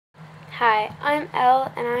Hi, I'm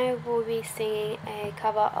Elle and I will be singing a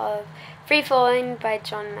cover of Free Fallin' by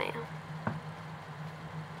John Mayer.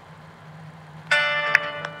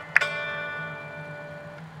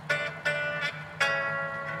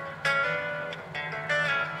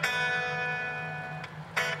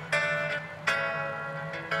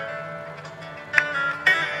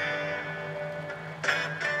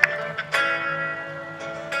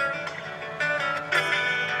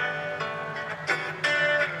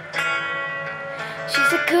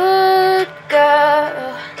 She's a good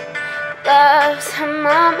girl, loves her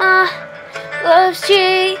mama, loves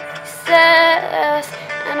Jesus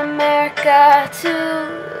and America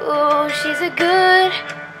too. She's a good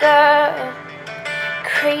girl,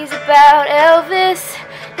 crazy about Elvis,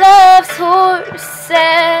 loves horses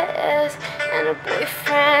and a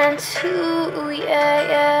boyfriend too,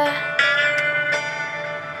 yeah.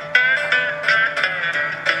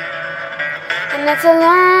 And it's a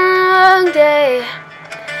long day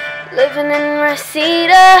living in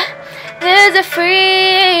Reseda. There's a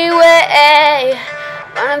freeway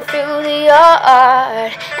running through the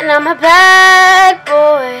yard, and I'm a bad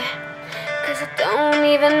boy, 'cause I don't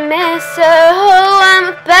even miss her. Oh, I'm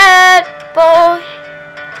a bad boy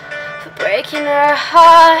for breaking her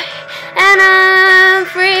heart, and I'm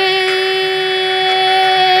free,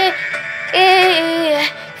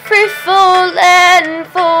 free falling,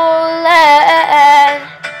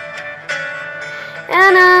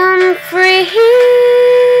 and I'm free,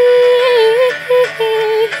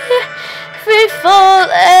 free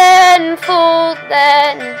falling,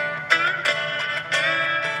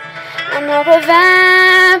 and all the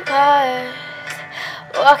vampires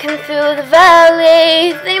walking through the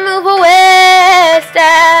valley, they move west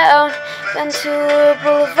down Ventura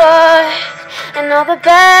Boulevard, and all the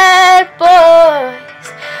bad boys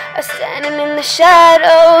are standing in the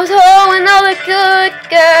shadows. Oh, and all the good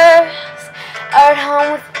girls are at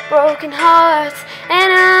home with broken hearts,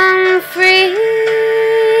 and I'm free,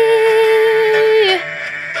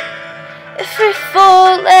 free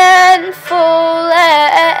falling,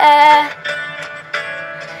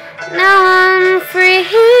 now I'm free,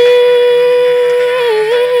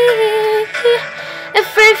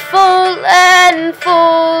 free falling,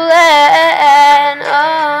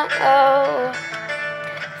 oh.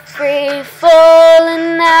 Free falling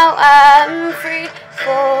now, I'm free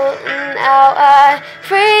falling now, I'm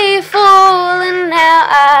free falling now,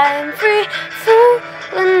 I'm free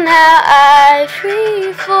falling now, I'm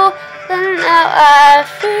free falling now, I'm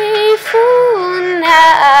free falling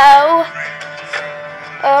now.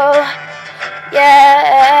 Oh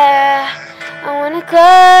yeah, I wanna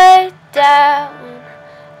glide down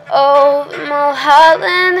over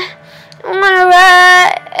Mulholland. I wanna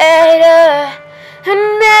ride her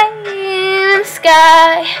name in the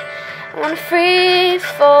sky. I wanna free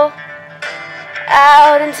fall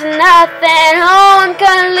out into nothing. Oh, I'm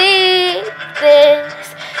gonna leave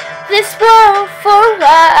this world for a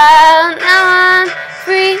while. Now I'm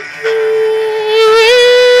free,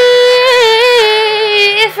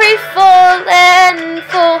 free falling, now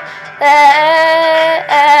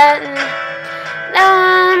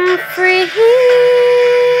I'm free,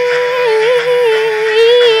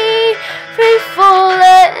 free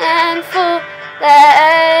falling,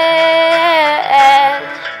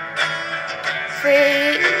 free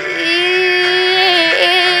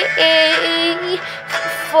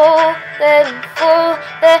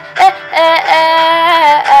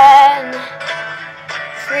falling,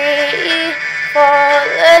 free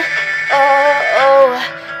falling, oh,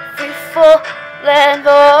 free falling,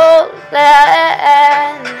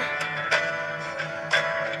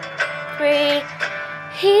 free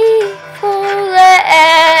falling,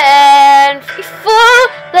 free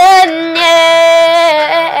falling,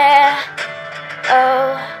 yeah.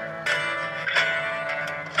 Oh.